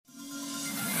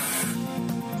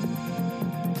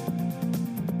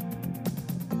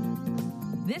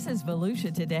This is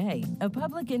Volusia Today, a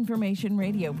public information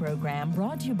radio program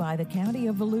brought to you by the County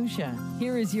of Volusia.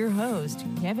 Here is your host,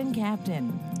 Kevin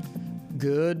Captain.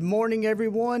 Good morning,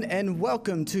 everyone, and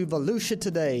welcome to Volusia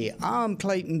Today. I'm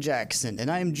Clayton Jackson, and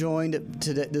I am joined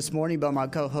this morning by my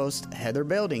co-host, Heather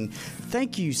Belding.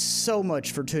 Thank you so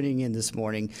much for tuning in this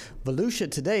morning.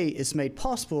 Volusia Today is made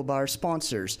possible by our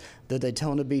sponsors, the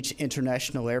Daytona Beach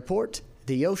International Airport,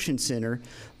 the Ocean Center,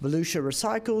 Volusia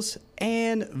Recycles,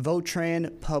 and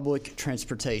Votran Public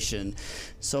Transportation.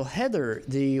 So Heather,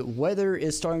 the weather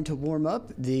is starting to warm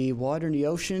up. The water in the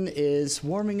ocean is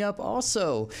warming up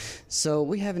also. So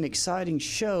we have an exciting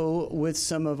show with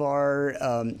some of our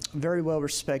very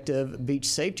well-respected beach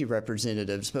safety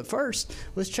representatives. But first,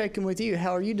 let's check in with you.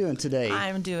 How are you doing today?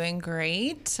 I'm doing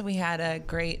great. We had a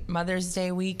great Mother's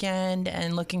Day weekend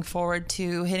and looking forward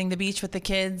to hitting the beach with the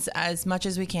kids as much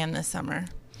as we can this summer.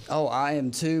 Oh, I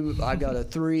am too. I got a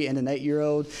 3 and an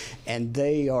 8-year-old, and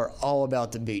they are all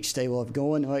about the beach. They love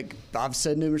going. Like I've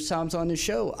said numerous times on this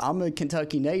show, I'm a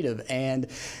Kentucky native, and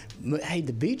hey,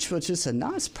 the beach was just a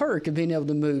nice perk of being able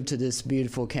to move to this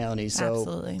beautiful county. So,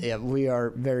 absolutely. Yeah, we are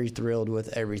very thrilled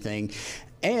with everything.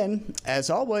 And as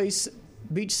always,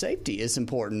 beach safety is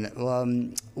important.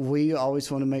 We always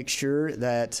want to make sure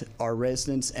that our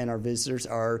residents and our visitors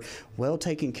are well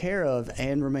taken care of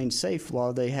and remain safe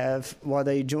while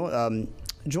they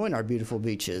join our beautiful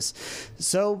beaches.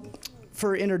 So,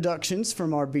 for introductions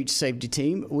from our beach safety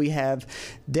team, we have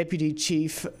Deputy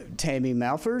Chief Tammy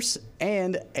Malphurs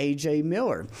and AJ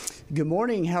Miller. Good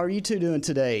morning. How are you two doing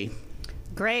today?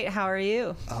 Great. How are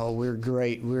you? Oh, we're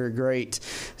great. We're great.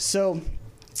 So,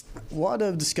 a lot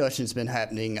of discussion has been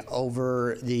happening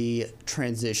over the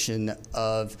transition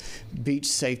of beach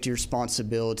safety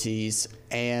responsibilities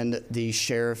and the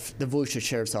Volusia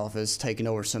Sheriff's Office taking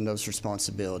over some of those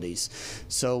responsibilities.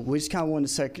 So we just kind of want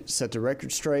to set the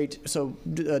record straight. So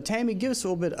Tammy, give us a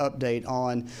little bit of update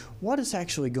on what is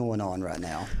actually going on right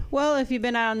now. Well, if you've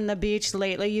been out on the beach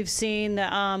lately, you've seen the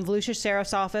Volusia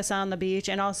Sheriff's Office on the beach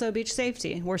and also beach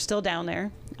safety. We're still down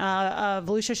there.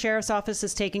 Volusia Sheriff's Office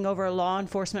is taking over law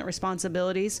enforcement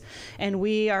responsibilities, and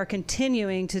we are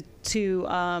continuing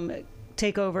to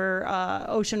take over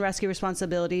ocean rescue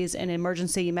responsibilities and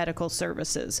emergency medical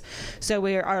services. So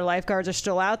our lifeguards are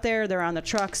still out there. They're on the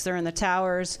trucks. They're in the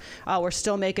towers. We're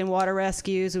still making water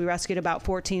rescues. We rescued about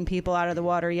 14 people out of the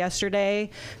water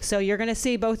yesterday. So you're going to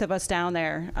see both of us down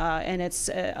there, and it's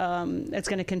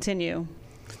going to continue.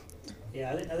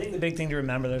 Yeah, I think the big thing to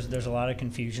remember, there's a lot of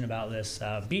confusion about this.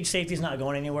 Beach safety is not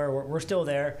going anywhere. We're still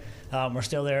there. We're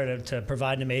still there to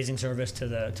provide an amazing service to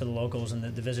the locals and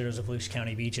the visitors of Volusia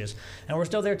County beaches. And we're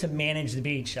still there to manage the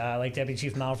beach. Like Deputy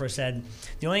Chief Malphurs said,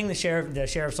 the only thing the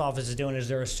Sheriff's Office is doing is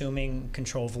they're assuming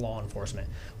control of law enforcement.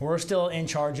 We're still in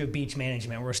charge of beach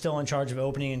management. We're still in charge of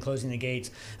opening and closing the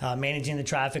gates, managing the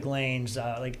traffic lanes,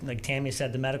 like Tammy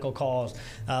said, the medical calls,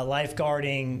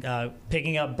 lifeguarding,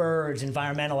 picking up birds,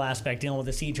 environmental aspect, dealing with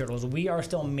the sea turtles. We are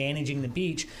still managing the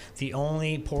beach. The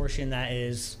only portion that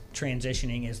is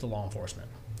transitioning is the law enforcement.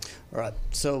 All right.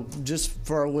 So just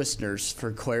for our listeners,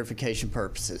 for clarification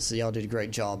purposes, y'all did a great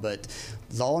job, but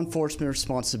law enforcement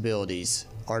responsibilities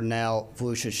are now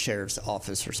Volusia Sheriff's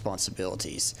Office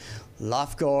responsibilities.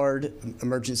 Lifeguard,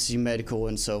 emergency medical,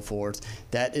 and so forth,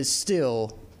 that is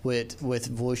still with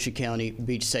Volusia County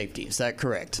Beach Safety. Is that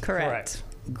correct? Correct.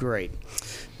 Great.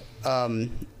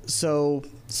 So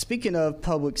speaking of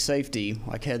public safety,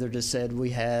 like Heather just said, we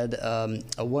had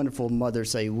a wonderful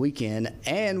Mother's Day weekend,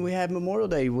 and we have Memorial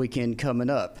Day weekend coming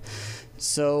up.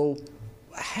 So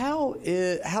how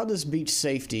does beach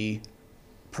safety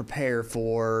prepare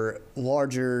for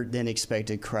larger than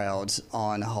expected crowds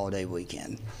on a holiday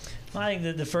weekend? Well, I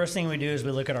think the first thing we do is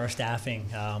we look at our staffing.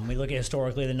 We look at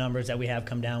historically the numbers that we have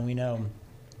come down. We know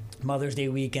Mother's Day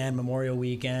weekend, Memorial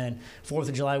weekend, 4th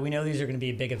of July, we know these are going to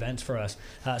be big events for us.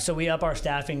 So we up our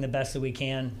staffing the best that we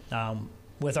can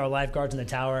with our lifeguards in the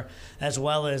tower, as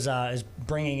well as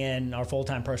bringing in our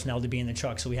full-time personnel to be in the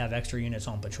truck so we have extra units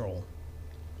on patrol.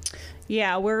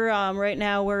 Yeah, we're right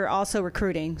now we're also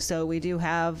recruiting, so we do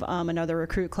have another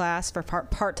recruit class for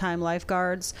part-time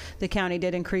lifeguards. The county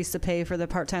did increase the pay for the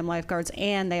part-time lifeguards,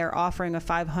 and they are offering a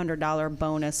 $500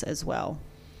 bonus as well.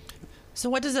 So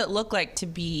what does it look like to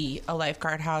be a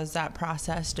lifeguard? How is that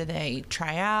process? Do they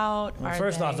try out? Well,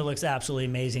 first off, it looks absolutely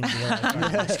amazing to be a lifeguard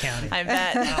in this county. I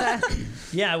bet.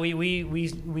 Yeah,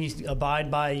 we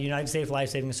abide by United States Life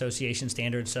Saving Association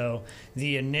standards. So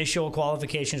the initial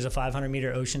qualification is a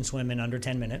 500-meter ocean swim in under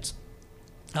 10 minutes.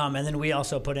 And then we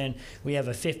also we have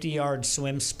a 50-yard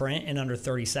swim sprint in under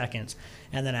 30 seconds,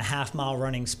 and then a half-mile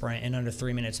running sprint in under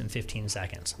 3 minutes and 15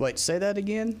 seconds. Wait, say that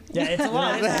again? Yeah, it's a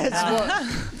lot.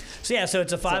 So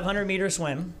it's a 500-meter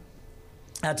swim.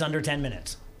 That's under 10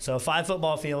 minutes. So 5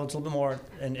 football fields, a little bit more,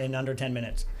 in under 10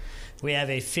 minutes. We have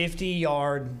a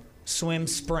 50-yard swim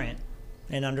sprint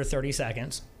in under 30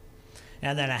 seconds.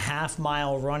 And then a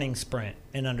half-mile running sprint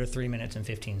in under 3 minutes and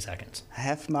 15 seconds.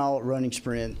 Half-mile running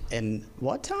sprint in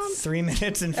what time? 3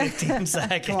 minutes and 15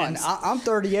 seconds. Come on, I'm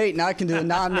 38 and I can do a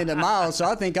 9-minute mile, so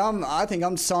I think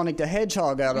I'm Sonic the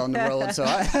Hedgehog out on the road. So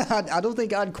I don't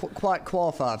think I'd quite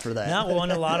qualify for that. No, well,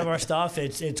 and a lot of our stuff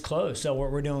it's close. So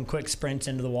we're doing quick sprints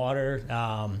into the water.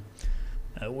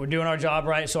 We're doing our job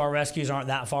right, so our rescues aren't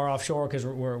that far offshore because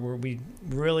we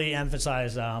really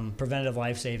emphasize preventative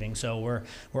life saving. So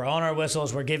we're on our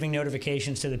whistles. We're giving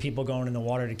notifications to the people going in the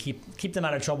water to keep them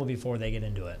out of trouble before they get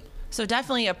into it. So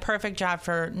definitely a perfect job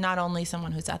for not only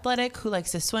someone who's athletic, who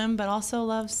likes to swim, but also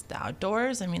loves the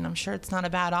outdoors. I mean, I'm sure it's not a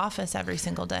bad office every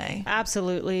single day.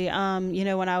 Absolutely.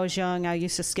 When I was young, I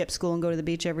used to skip school and go to the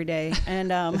beach every day.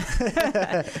 And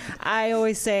I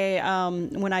always say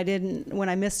when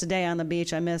I missed a day on the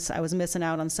beach, I was missing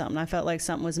out on something. I felt like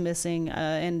something was missing.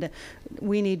 And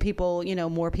we need people,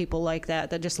 more people like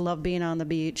that just love being on the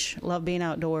beach, love being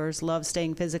outdoors, love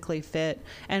staying physically fit,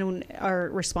 and are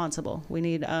responsible.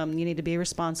 You need to be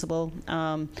responsible.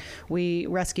 We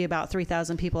rescue about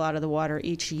 3,000 people out of the water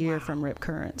each year from rip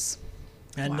currents.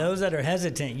 And those that are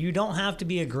hesitant, you don't have to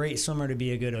be a great swimmer to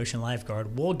be a good ocean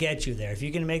lifeguard. We'll get you there. If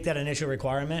you can make that initial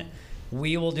requirement,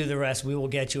 we will do the rest. We will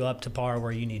get you up to par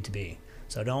where you need to be.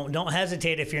 So don't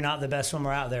hesitate if you're not the best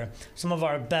swimmer out there. Some of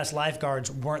our best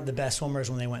lifeguards weren't the best swimmers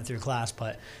when they wwent through class,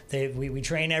 but we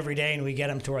train every day and we get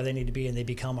them to where they need to be, and they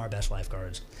become our best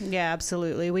lifeguards. Yeah,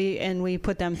 absolutely. We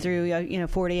put them through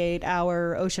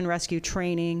 48-hour ocean rescue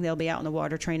training. They'll be out in the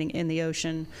water training in the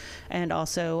ocean, and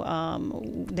also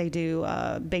they do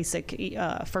basic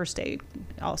first aid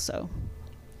also.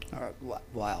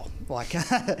 Wow.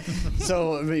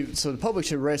 So the public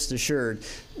should rest assured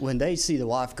when they see the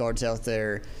lifeguards out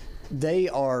there, they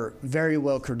are very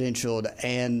well credentialed,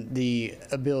 and the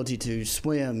ability to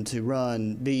swim, to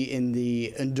run, be in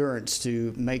the endurance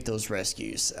to make those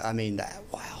rescues. I mean,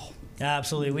 wow.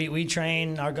 Absolutely. We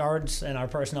train our guards, and our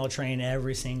personnel train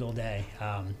every single day,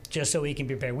 just so we can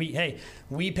be prepared.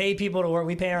 We pay people to work.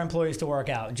 We pay our employees to work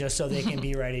out just so they can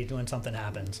be ready when something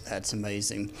happens. That's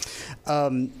amazing.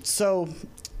 So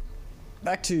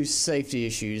back to safety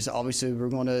issues. Obviously, we're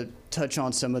going to touch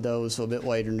on some of those a little bit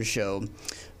later in the show.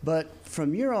 But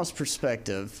from your all's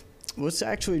perspective, let's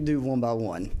actually do one by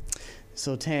one.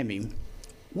 So, Tammy,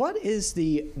 what is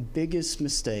the biggest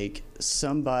mistake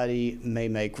somebody may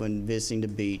make when visiting the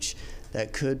beach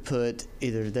that could put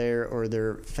either their or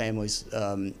their family's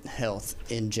health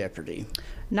in jeopardy?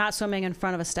 Not swimming in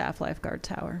front of a staff lifeguard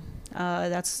tower.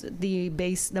 That's the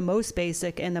most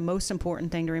basic and the most important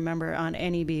thing to remember on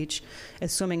any beach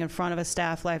is swimming in front of a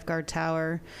staff lifeguard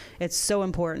tower. It's so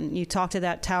important. You talk to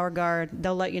that tower guard,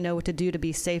 they'll let you know what to do to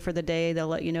be safe for the day. They'll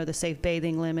let you know the safe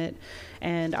bathing limit.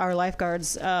 And our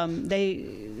lifeguards,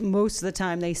 most of the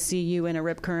time they see you in a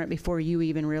rip current before you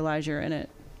even realize you're in it.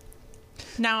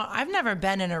 Now, I've never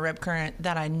been in a rip current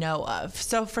that I know of.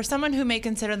 So for someone who may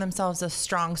consider themselves a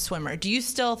strong swimmer, do you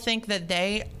still think that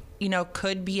they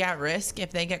could be at risk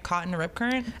if they get caught in a rip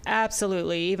current?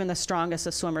 Absolutely. Even the strongest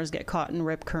of swimmers get caught in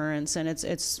rip currents, and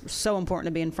it's so important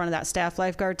to be in front of that staff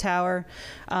lifeguard tower.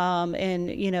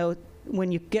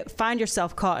 When you find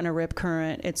yourself caught in a rip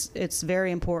current, it's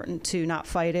very important to not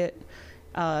fight it.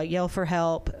 Yell for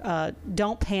help.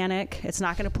 Don't panic. It's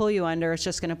not going to pull you under. It's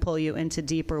just going to pull you into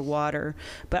deeper water.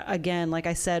 But again, like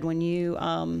I said, when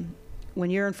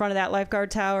you're in front of that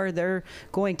lifeguard tower, they're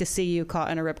going to see you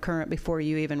caught in a rip current before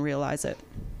you even realize it.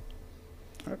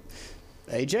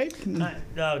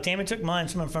 AJ? Tammy took mine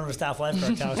from in front of a staff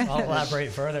lifeguard tower, so I'll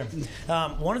elaborate further.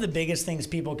 One of the biggest things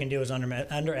people can do is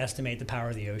underestimate the power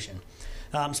of the ocean.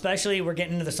 Especially we're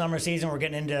getting into the summer season, we're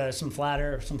getting into some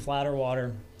flatter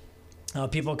water.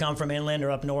 People come from inland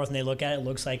or up north and they look at it, it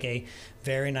looks like a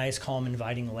very nice, calm,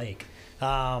 inviting lake.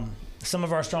 Some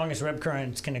of our strongest rip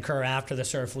currents can occur after the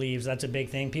surf leaves. That's a big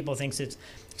thing. People think it's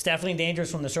definitely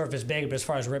dangerous when the surf is big, but as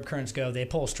far as rip currents go, they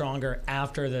pull stronger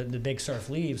after the big surf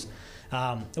leaves.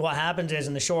 What happens is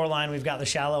in the shoreline, we've got the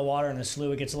shallow water and the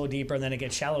slough. It gets a little deeper, and then it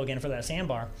gets shallow again for that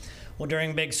sandbar. Well,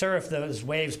 during big surf, those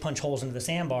waves punch holes into the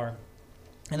sandbar.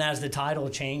 And as the tidal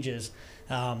changes,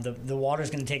 the water is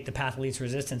going to take the path of least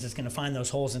resistance. It's going to find those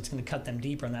holes and it's going to cut them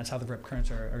deeper, and that's how the rip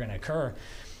currents are going to occur.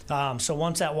 So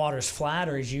once that water's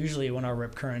flatter is usually when our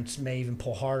rip currents may even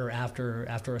pull harder after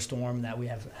a storm that we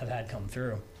have had come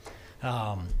through.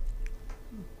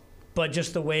 But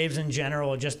just the waves in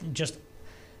general, just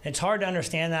it's hard to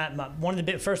understand that. One of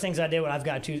the first things I did when I've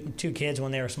got two kids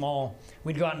when they were small,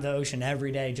 we'd go out into the ocean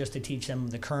every day just to teach them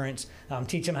the currents,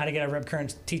 teach them how to get out rip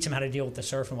currents, teach them how to deal with the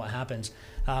surf and what happens.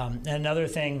 And another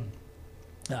thing,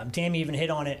 Tammy even hit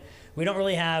on it, we don't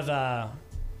really have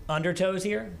undertows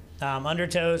here.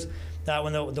 Undertows,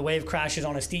 when the wave crashes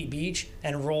on a steep beach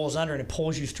and rolls under and it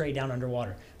pulls you straight down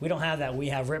underwater. We don't have that. We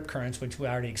have rip currents, which we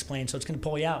already explained, so it's going to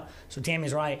pull you out. So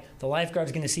Tammy's right. The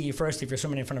lifeguard's going to see you first if you're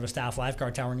swimming in front of a staff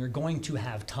lifeguard tower, and you're going to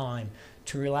have time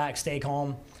to relax, stay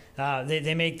calm.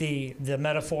 They make the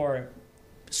metaphor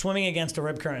swimming against a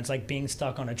rip current. It's like being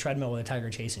stuck on a treadmill with a tiger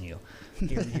chasing you.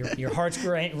 Your heart's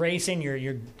racing.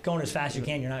 You're going as fast as you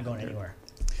can. You're not going anywhere.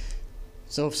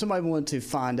 So if somebody wanted to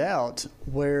find out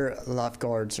where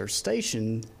lifeguards are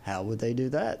stationed, how would they do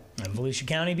that? The Volusia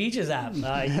County Beaches app. You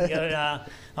can go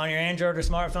on your Android or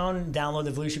smartphone, download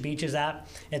the Volusia Beaches app.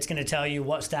 It's going to tell you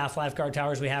what staff lifeguard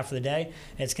towers we have for the day.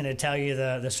 It's going to tell you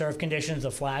the surf conditions,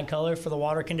 the flag color for the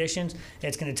water conditions.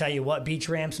 It's going to tell you what beach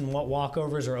ramps and what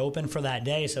walkovers are open for that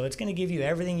day. So it's going to give you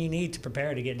everything you need to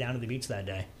prepare to get down to the beach that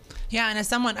day. Yeah, and as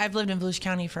someone, I've lived in Volusia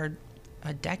County for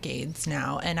decades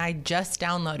now, and I just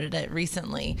downloaded it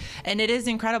recently, and it is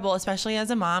incredible, especially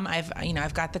as a mom.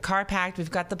 I've got the car packed,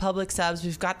 we've got the public subs,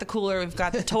 we've got the cooler, we've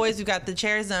got the toys, we've got the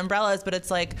chairs, the umbrellas, but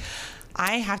it's like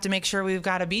I have to make sure we've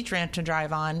got a beach ramp to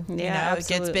drive on. Yeah, it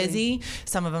gets busy.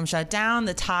 Some of them shut down.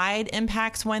 The tide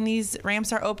impacts when these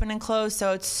ramps are open and closed.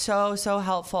 So it's so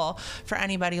helpful for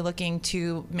anybody looking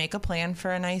to make a plan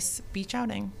for a nice beach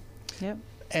outing. Yep.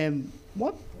 And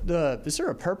is there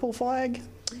a purple flag?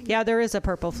 Yeah, there is a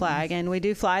purple flag, and we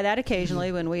do fly that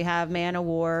occasionally when we have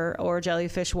man-o-war or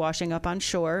jellyfish washing up on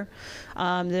shore.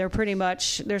 They're pretty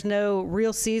much, there's no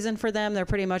real season for them. They're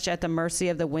pretty much at the mercy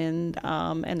of the wind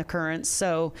and the currents.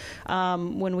 So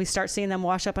when we start seeing them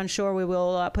wash up on shore, we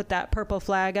will put that purple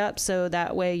flag up, so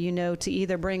that way you know to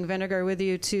either bring vinegar with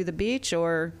you to the beach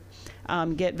or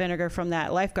get vinegar from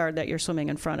that lifeguard that you're swimming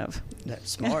in front of.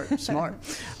 That's smart.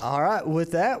 All right,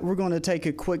 with that, we're going to take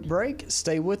a quick break.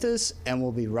 Stay with us, and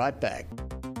we'll be right back.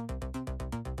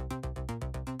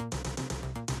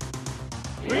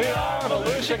 We are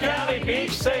Volusia County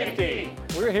Beach Safety.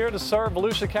 We're here to serve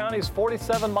Volusia County's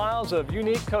 47 miles of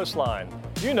unique coastline.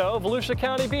 You know, Volusia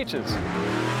County beaches.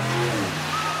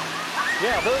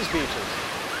 Yeah, those beaches.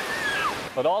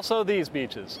 But also these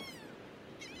beaches.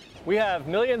 We have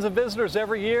millions of visitors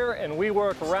every year, and we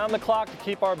work around the clock to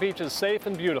keep our beaches safe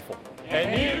and beautiful.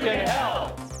 And you can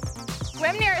help.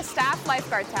 Swim near a staff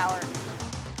lifeguard tower.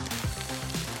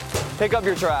 Pick up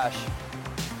your trash.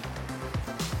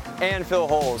 And fill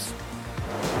holes.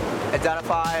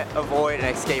 Identify, avoid,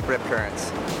 and escape rip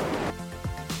currents.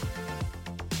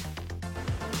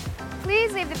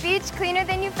 Please leave the beach cleaner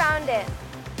than you found it.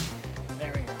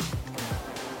 There we go.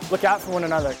 Look out for one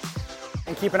another.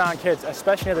 And keep an eye on kids,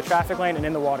 especially near the traffic lane and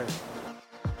in the water.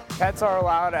 Pets are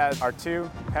allowed at our 2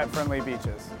 pet-friendly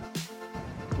beaches,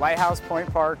 Lighthouse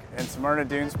Point Park and Smyrna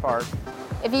Dunes Park.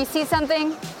 If you see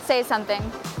something, say something.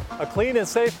 A clean and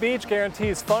safe beach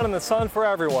guarantees fun in the sun for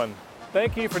everyone.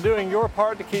 Thank you for doing your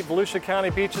part to keep Volusia County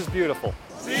beaches beautiful.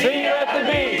 See you at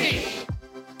the beach!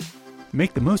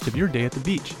 Make the most of your day at the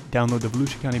beach. Download the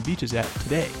Volusia County Beaches app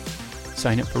today.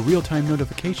 Sign up for real-time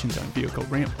notifications on vehicle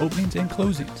ramp openings and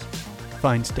closings.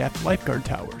 Find staffed lifeguard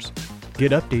towers.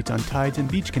 Get updates on tides and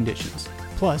beach conditions,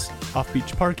 plus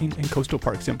off-beach parking and coastal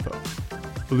parks info.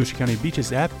 Volusia County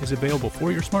Beaches app is available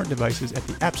for your smart devices at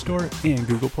the App Store and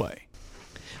Google Play.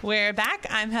 We're back.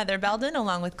 I'm Heather Belden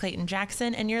along with Clayton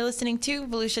Jackson, and you're listening to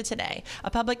Volusia Today,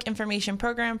 a public information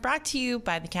program brought to you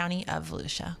by the County of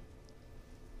Volusia.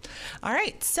 All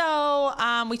right, so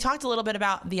we talked a little bit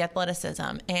about the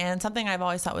athleticism, and something I've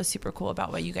always thought was super cool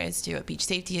about what you guys do at Beach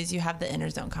Safety is you have the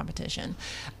interzone competition.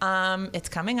 It's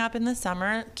coming up in the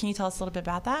summer. Can you tell us a little bit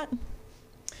about that?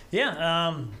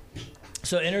 Yeah,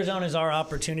 so interzone is our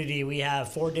opportunity. We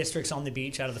have 4 districts on the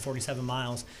beach out of the 47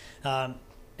 miles.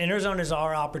 Interzone is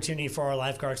our opportunity for our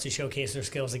lifeguards to showcase their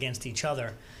skills against each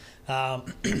other.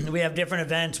 We have different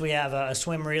events. We have a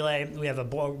swim relay. We have a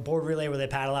board relay where they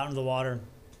paddle out into the water.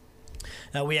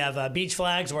 We have beach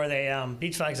flags where they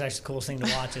beach flags is actually the coolest thing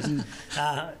to watch.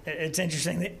 It's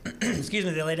interesting.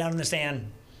 They lay down in the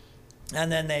sand,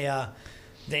 and then they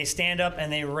they stand up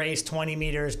and they race 20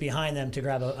 meters behind them to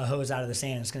grab a hose out of the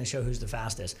sand. It's going to show who's the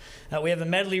fastest. We have a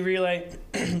medley relay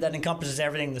that encompasses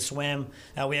everything, the swim.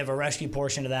 We have a rescue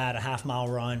portion of that, a half-mile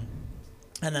run,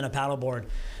 and then a paddleboard.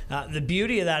 The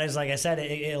beauty of that is, like I said,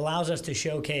 it allows us to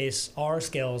showcase our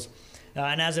skills.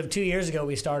 And as of 2 years ago,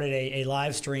 we started a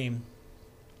live stream.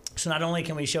 So not only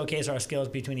can we showcase our skills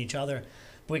between each other,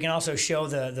 but we can also show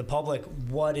the public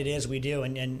what it is we do.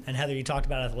 And Heather, you talked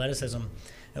about athleticism.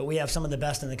 We have some of the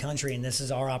best in the country, and this is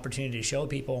our opportunity to show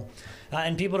people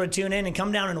and people to tune in and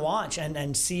come down and watch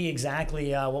and see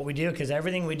exactly what we do, because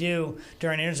everything we do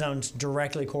during interzones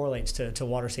directly correlates to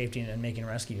water safety and making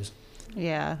rescues.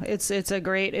 Yeah, it's a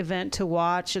great event to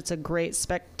watch. It's a great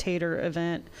spectator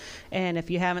event. And if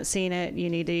you haven't seen it, you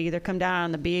need to either come down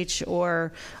on the beach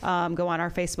or go on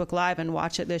our Facebook Live and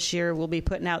watch it this year. We'll be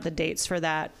putting out the dates for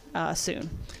that soon.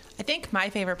 I think my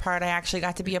favorite part, I actually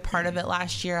got to be a part of it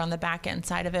last year on the back end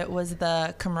side of it, was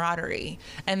the camaraderie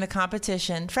and the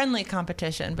competition, friendly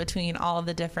competition between all of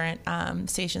the different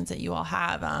stations that you all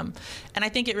have. And I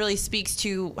think it really speaks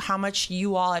to how much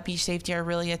you all at Beach Safety are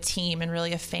really a team and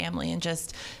really a family and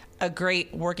just a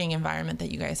great working environment that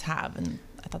you guys have. And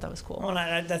I thought that was cool. Well,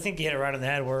 I think you hit it right on the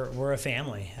head. We're a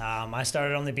family. I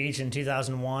started on the beach in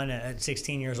 2001 at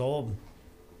 16 years old,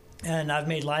 and I've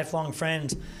made lifelong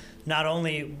friends, not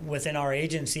only within our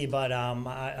agency, but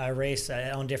I race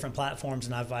on different platforms,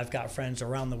 and I've got friends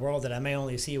around the world that I may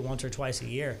only see once or twice a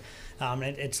year.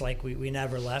 It's like we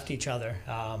never left each other.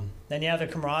 Then you have the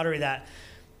camaraderie,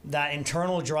 that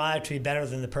internal drive to be better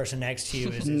than the person next to you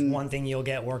is one thing you'll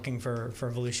get working for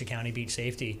Volusia County Beach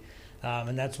Safety.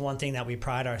 And that's one thing that we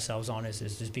pride ourselves on is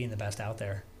just being the best out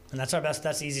there. And that's our best.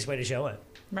 That's the easiest way to show it.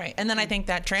 Right. And then I think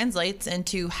that translates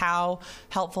into how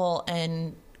helpful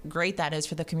and great that is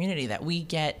for the community, that we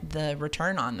get the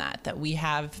return on that we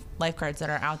have lifeguards that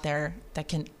are out there that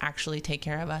can actually take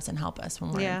care of us and help us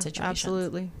when we're in situations.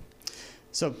 Absolutely.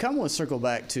 So kind of want to circle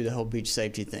back to the whole beach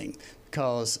safety thing,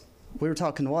 because we were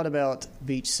talking a lot about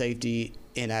beach safety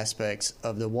in aspects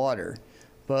of the water,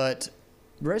 but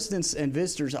residents and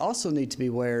visitors also need to be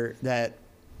aware that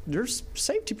there's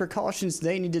safety precautions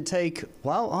they need to take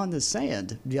while on the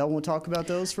sand. Do y'all want to talk about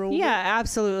those for a little bit? Yeah,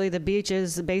 absolutely. The beach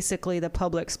is basically the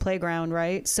public's playground,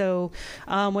 right? So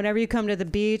whenever you come to the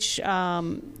beach,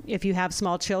 if you have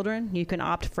small children, you can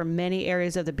opt for many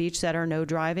areas of the beach that are no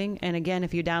driving. And again,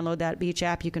 if you download that beach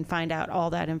app, you can find out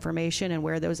all that information and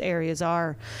where those areas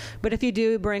are. But if you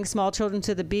do bring small children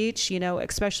to the beach,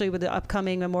 especially with the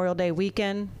upcoming Memorial Day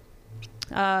weekend,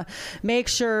 make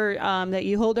sure that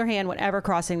you hold their hand whenever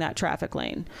crossing that traffic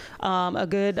lane. A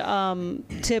good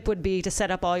tip would be to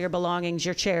set up all your belongings,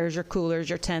 your chairs, your coolers,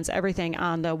 your tents, everything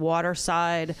on the water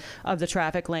side of the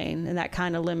traffic lane. And that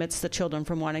kind of limits the children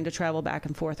from wanting to travel back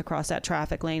and forth across that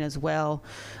traffic lane as well.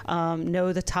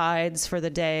 Know the tides for the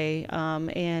day.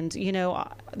 And,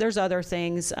 there's other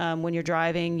things when you're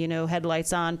driving,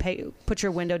 headlights on, put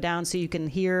your window down so you can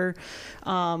hear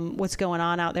what's going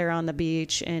on out there on the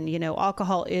beach. And,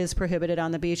 alcohol is prohibited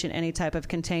on the beach in any type of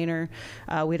container.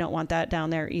 We don't want that down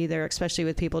there either, especially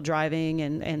with people driving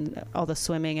and all the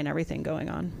swimming and everything going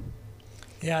on.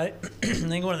 Yeah, I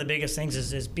think one of the biggest things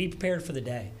is be prepared for the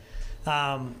day.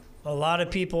 A lot of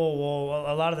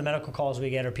the medical calls we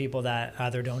get are people that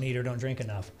either don't eat or don't drink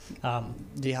enough.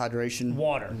 Dehydration.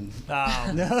 Water.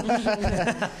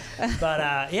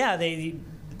 They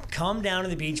come down to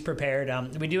the beach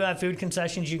prepared. We do have food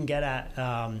concessions you can get at,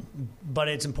 but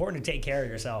it's important to take care of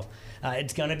yourself.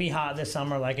 It's going to be hot this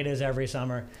summer like it is every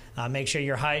summer. Make sure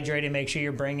you're hydrated. Make sure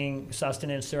you're bringing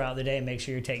sustenance throughout the day. Make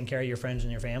sure you're taking care of your friends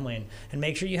and your family. And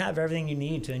make sure you have everything you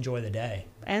need to enjoy the day.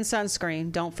 And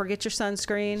sunscreen. Don't forget your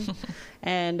sunscreen.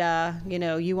 And,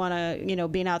 you want to,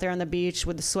 being out there on the beach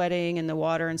with the sweating and the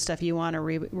water and stuff, you want to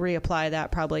reapply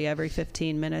that probably every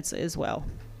 15 minutes as well.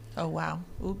 Oh, wow.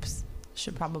 Oops.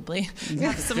 Should probably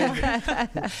have some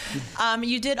more.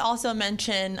 You did also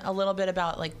mention a little bit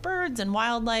about like birds and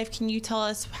wildlife. Can you tell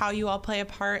us how you all play a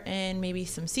part in maybe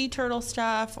some sea turtle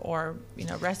stuff or,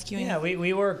 rescuing? Yeah,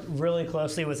 we work really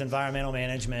closely with environmental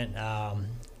management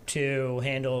to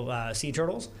handle sea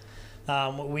turtles.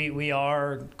 We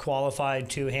are qualified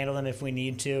to handle them if we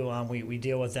need to. We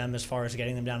deal with them as far as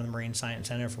getting them down to the Marine Science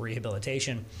Center for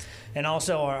rehabilitation. And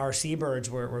also our seabirds,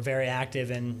 we're very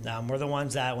active, and we're the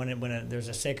ones that when there's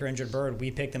a sick or injured bird,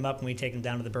 we pick them up and we take them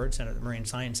down to the bird center, the Marine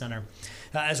Science Center.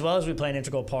 As well as we play an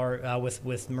integral part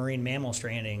with marine mammal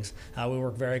strandings. We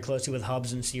work very closely with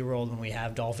Hubs and SeaWorld when we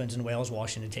have dolphins and whales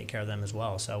washing to take care of them as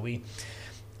well. So we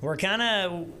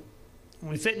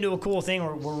fit into a cool thing.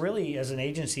 We're really, as an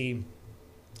agency,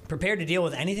 prepared to deal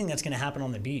with anything that's going to happen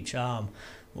on the beach.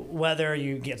 Whether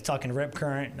you get stuck in rip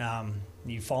current,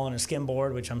 you fall on a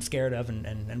skimboard, which I'm scared of,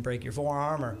 and break your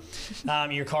forearm, or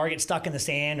your car gets stuck in the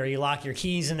sand, or you lock your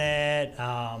keys in it.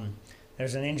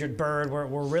 There's an injured bird.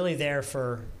 We're really there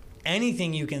for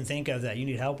anything you can think of that you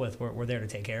need help with. We're there to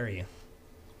take care of you.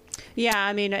 Yeah,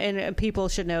 I mean, and people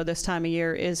should know this time of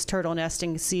year is turtle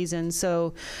nesting season.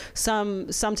 So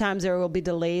sometimes there will be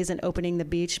delays in opening the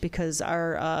beach because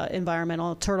our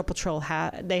environmental turtle patrol,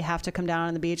 they have to come down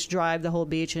on the beach, drive the whole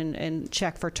beach and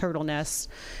check for turtle nests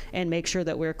and make sure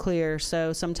that we're clear.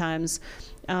 So sometimes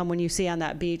when you see on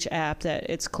that beach app that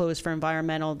it's closed for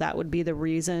environmental, that would be the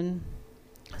reason.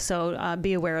 So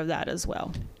be aware of that as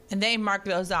well. And they mark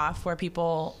those off where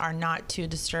people are not to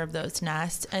disturb those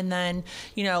nests. And then,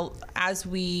 as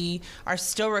we are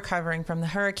still recovering from the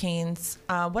hurricanes,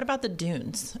 what about the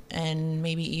dunes and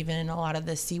maybe even a lot of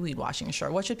the seaweed washing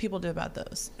ashore? What should people do about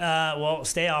those? Well,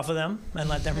 stay off of them and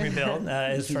let them rebuild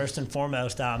is first and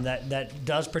foremost. That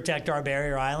does protect our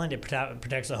barrier island. It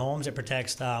protects the homes. It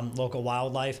protects local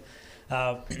wildlife.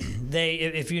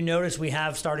 If you notice, we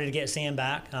have started to get sand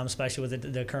back, especially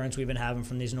with the currents we've been having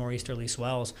from these nor'easterly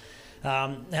swells.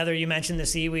 Heather, you mentioned the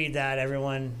seaweed that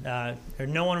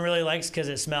no one really likes because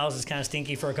it smells. It's kind of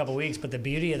stinky for a couple weeks, but the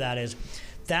beauty of that is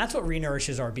that's what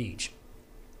renourishes our beach.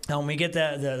 When we get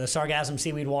the sargassum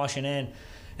seaweed washing in,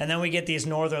 and then we get these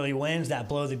northerly winds that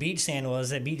blow the beach sand. Well,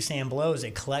 as that beach sand blows,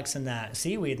 it collects in that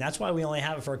seaweed. And that's why we only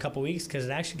have it for a couple weeks, because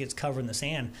it actually gets covered in the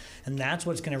sand. And that's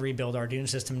what's going to rebuild our dune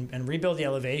system and rebuild the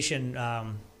elevation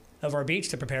of our beach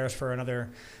to prepare us for another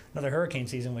hurricane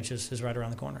season, which is right around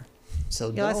the corner. So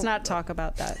let's not talk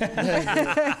about that.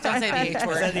 Don't say the H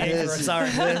word. Say the H word.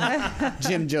 Sorry.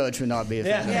 Jim Judge would not be a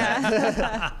fan of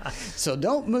that. So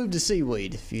don't move the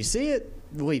seaweed. If you see it,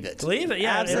 leave it. Leave it,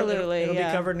 yeah. Absolutely. It'll be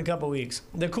covered in a couple weeks.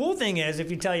 The cool thing is,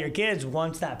 if you tell your kids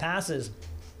once that passes,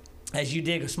 as you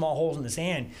dig small holes in the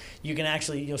sand,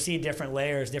 you'll see different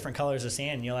layers, different colors of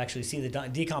sand. And you'll actually see the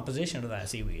decomposition of that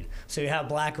seaweed. So you have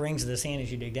black rings of the sand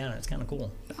as you dig down. It's kind of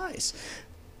cool. Nice.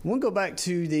 We'll go back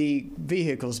to the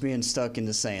vehicles being stuck in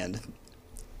the sand.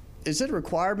 Is it a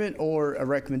requirement or a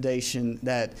recommendation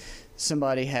that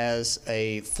somebody has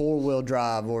a four-wheel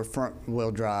drive or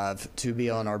front-wheel drive to be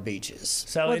on our beaches?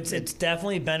 So it's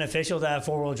definitely beneficial to have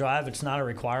four-wheel drive. It's not a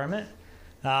requirement.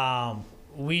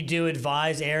 We do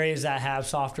advise areas that have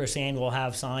softer sand will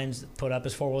have signs put up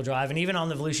as four-wheel drive. And even on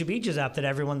the Volusia Beaches app that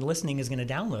everyone listening is going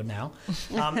to download now,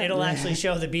 it'll actually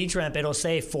show the beach ramp. It'll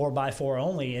say 4x4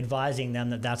 only, advising them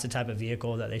that that's the type of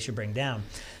vehicle that they should bring down.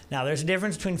 Now, there's a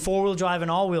difference between four-wheel drive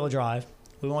and all-wheel drive.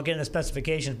 We won't get into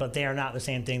specifications, but they are not the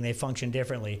same thing. They function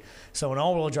differently. So an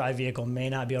all-wheel drive vehicle may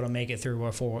not be able to make it through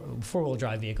where four-wheel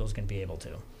drive vehicles can be able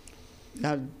to.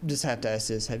 Now, just have to ask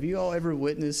this. Have you all ever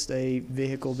witnessed a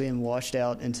vehicle being washed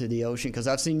out into the ocean? Because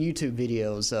I've seen YouTube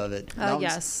videos of it.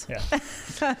 Yes.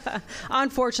 Yeah.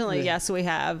 Unfortunately, yes, we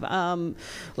have.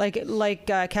 Like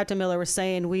Captain Miller was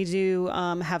saying, we do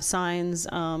have signs,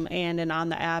 and on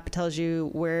the app it tells you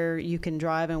where you can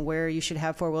drive and where you should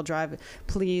have four-wheel drive.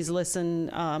 Please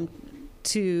listen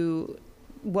to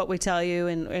what we tell you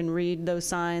and read those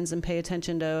signs and pay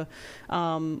attention to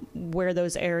where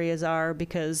those areas are,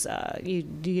 because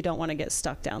you don't want to get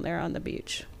stuck down there on the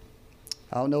beach.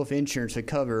 I don't know if insurance would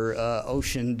cover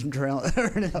ocean drown.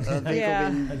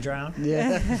 Drown.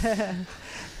 Yeah.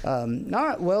 All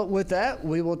right. Well, with that,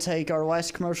 we will take our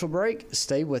last commercial break.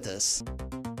 Stay with us.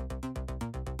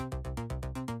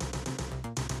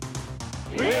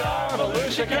 We are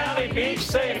Volusia County Beach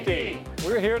Safety.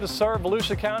 We're here to serve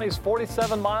Volusia County's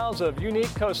 47 miles of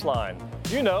unique coastline.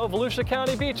 You know, Volusia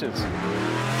County beaches.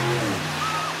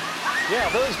 Yeah,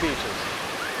 those beaches.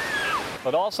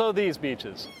 But also these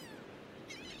beaches.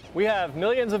 We have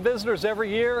millions of visitors every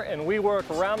year, and we work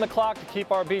around the clock to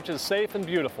keep our beaches safe and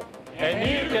beautiful. And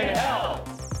you can help.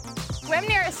 Swim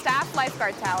near a staff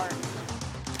lifeguard tower.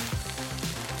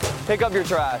 Pick up your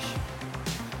trash.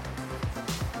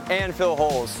 And fill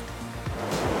holes.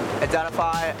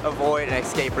 Identify, avoid, and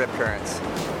escape rip currents.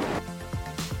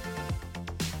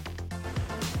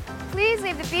 Please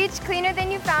leave the beach cleaner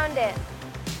than you found it.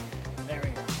 There we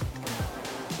go.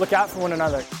 Look out for one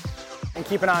another and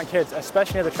keep an eye on kids,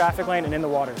 especially near the traffic lane and in the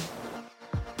water.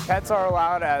 Pets are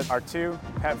allowed at our 2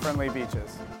 pet-friendly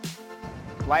beaches,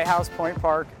 Lighthouse Point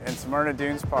Park and Smyrna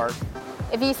Dunes Park.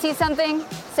 If you see something,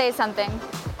 say something.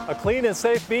 A clean and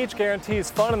safe beach guarantees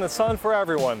fun in the sun for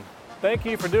everyone. Thank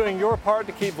you for doing your part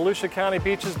to keep Volusia County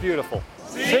beaches beautiful.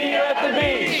 See you at the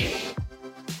beach!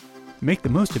 Make the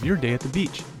most of your day at the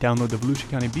beach. Download the Volusia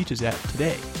County Beaches app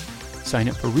today. Sign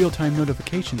up for real-time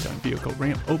notifications on vehicle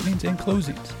ramp openings and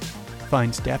closings.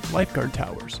 Find staffed lifeguard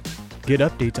towers. Get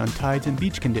updates on tides and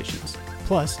beach conditions,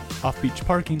 plus off-beach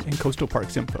parking and coastal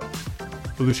parks info.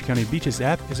 Volusia County Beaches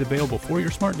app is available for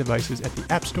your smart devices at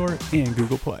the App Store and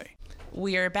Google Play.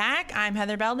 We are back. I'm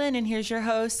Heather Belden, and here's your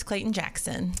host, Clayton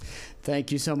Jackson.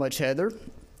 Thank you so much, Heather.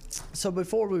 So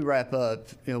before we wrap up,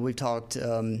 we talked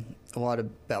a lot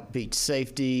about beach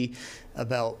safety,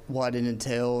 about what it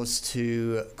entails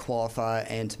to qualify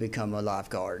and to become a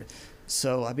lifeguard.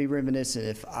 So I'd be reminiscent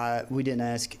if we didn't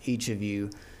ask each of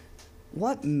you,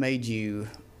 what made you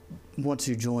want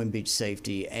to join beach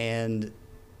safety and,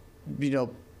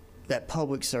 that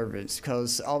public service?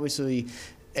 Because obviously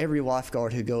every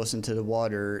lifeguard who goes into the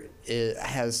water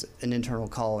has an internal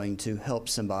calling to help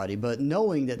somebody, but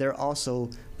knowing that they're also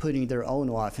putting their own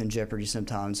life in jeopardy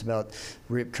sometimes about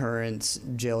rip currents,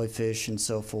 jellyfish, and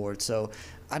so forth. So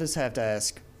I just have to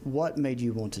ask, what made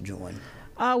you want to join?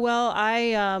 I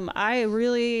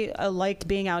really liked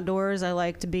being outdoors. I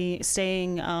liked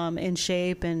staying in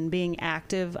shape and being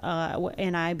active,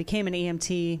 and I became an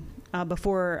EMT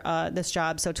before this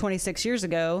job. So 26 years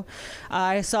ago,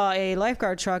 I saw a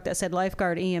lifeguard truck that said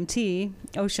Lifeguard EMT,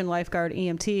 Ocean Lifeguard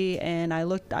EMT, and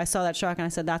I saw that truck and I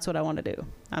said, that's what I want to do.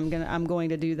 I'm going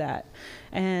to do that.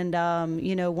 And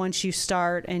once you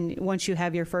start and once you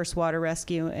have your first water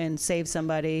rescue and save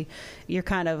somebody, you're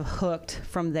kind of hooked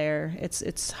from there.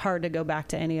 It's hard to go back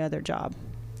to any other job.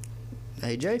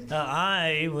 AJ?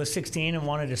 I was 16 and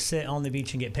wanted to sit on the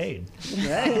beach and get paid.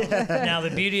 Now,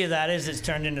 the beauty of that is it's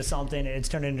turned into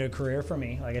a career for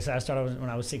me. Like I said, I started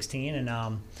when I was 16, and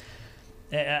I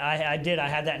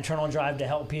had that internal drive to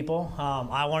help people.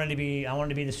 I wanted to be the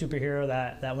superhero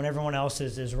that when everyone else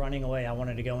is running away, I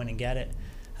wanted to go in and get it.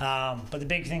 But the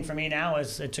big thing for me now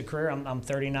is it's a career. I'm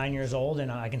 39 years old,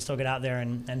 and I can still get out there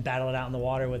and battle it out in the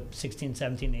water with 16,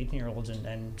 17, 18-year-olds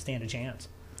and stand a chance.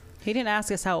 He didn't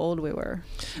ask us how old we were.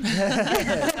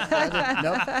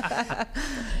 Nope.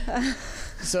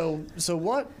 So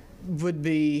what would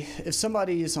be, if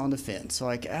somebody is on the fence,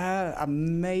 like, I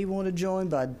may want to join,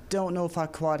 but I don't know if I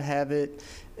quite have it,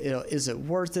 is it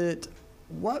worth it?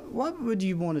 What would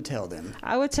you want to tell them?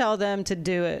 I would tell them to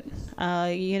do it.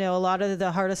 A lot of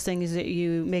the hardest things that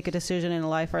you make a decision in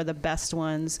life are the best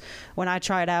ones. When I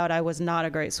tried out, I was not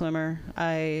a great swimmer.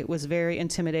 I was very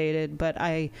intimidated, but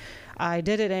I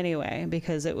did it anyway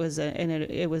because it was an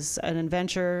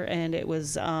adventure, and it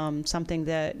was something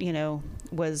that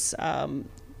was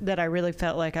that I really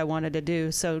felt like I wanted to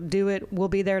do. So do it. We'll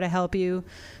be there to help you.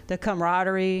 The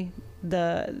camaraderie,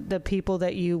 the people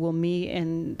that you will meet,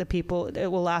 and the people, it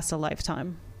will last a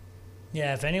lifetime.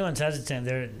 Yeah, if anyone's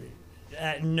hesitant,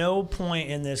 at no point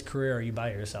in this career are you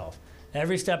by yourself.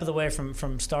 Every step of the way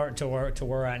from start to where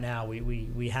we're at now,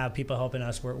 we have people helping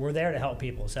us. We're there to help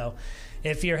people. So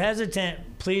if you're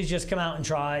hesitant, please just come out and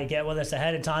try. Get with us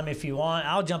ahead of time if you want.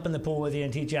 I'll jump in the pool with you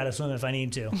and teach you how to swim if I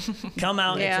need to. Come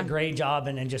out. Yeah. It's a great job,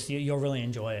 and just you'll really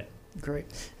enjoy it. Great.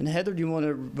 And Heather,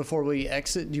 before we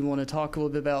exit, do you want to talk a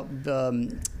little bit about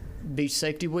Beach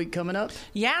Safety Week coming up?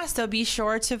 Yeah, so be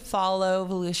sure to follow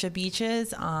Volusia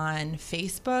Beaches on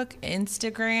Facebook,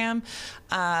 Instagram.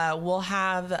 We'll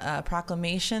have a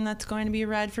proclamation that's going to be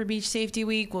read for Beach Safety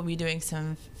Week. We'll be doing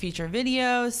some feature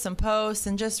videos, some posts,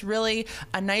 and just really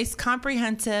a nice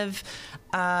comprehensive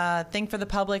thing for the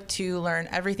public to learn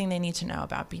everything they need to know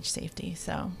about beach safety.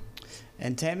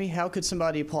 And Tammy, how could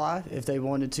somebody apply if they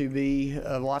wanted to be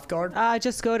a lifeguard?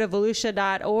 Just go to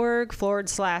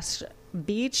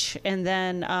volusia.org/beach, and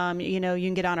then you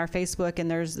can get on our Facebook, and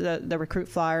there's the recruit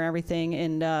flyer and everything,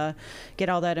 and get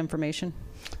all that information.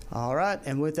 All right,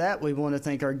 and with that, we want to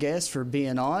thank our guests for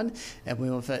being on, and we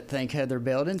want to thank Heather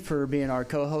Belden for being our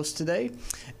co-host today,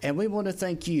 and we want to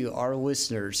thank you, our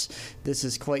listeners. This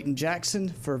is Clayton Jackson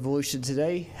for Volusia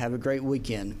Today. Have a great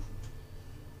weekend.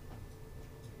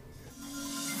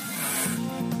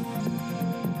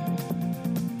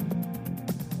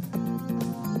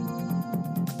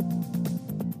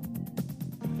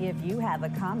 If you have a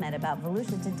comment about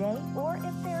Volusia Today, or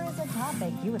if there is a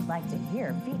topic you would like to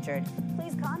hear featured,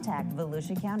 please contact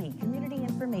Volusia County Community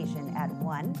Information at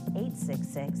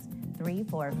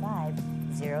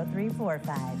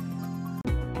 1-866-345-0345.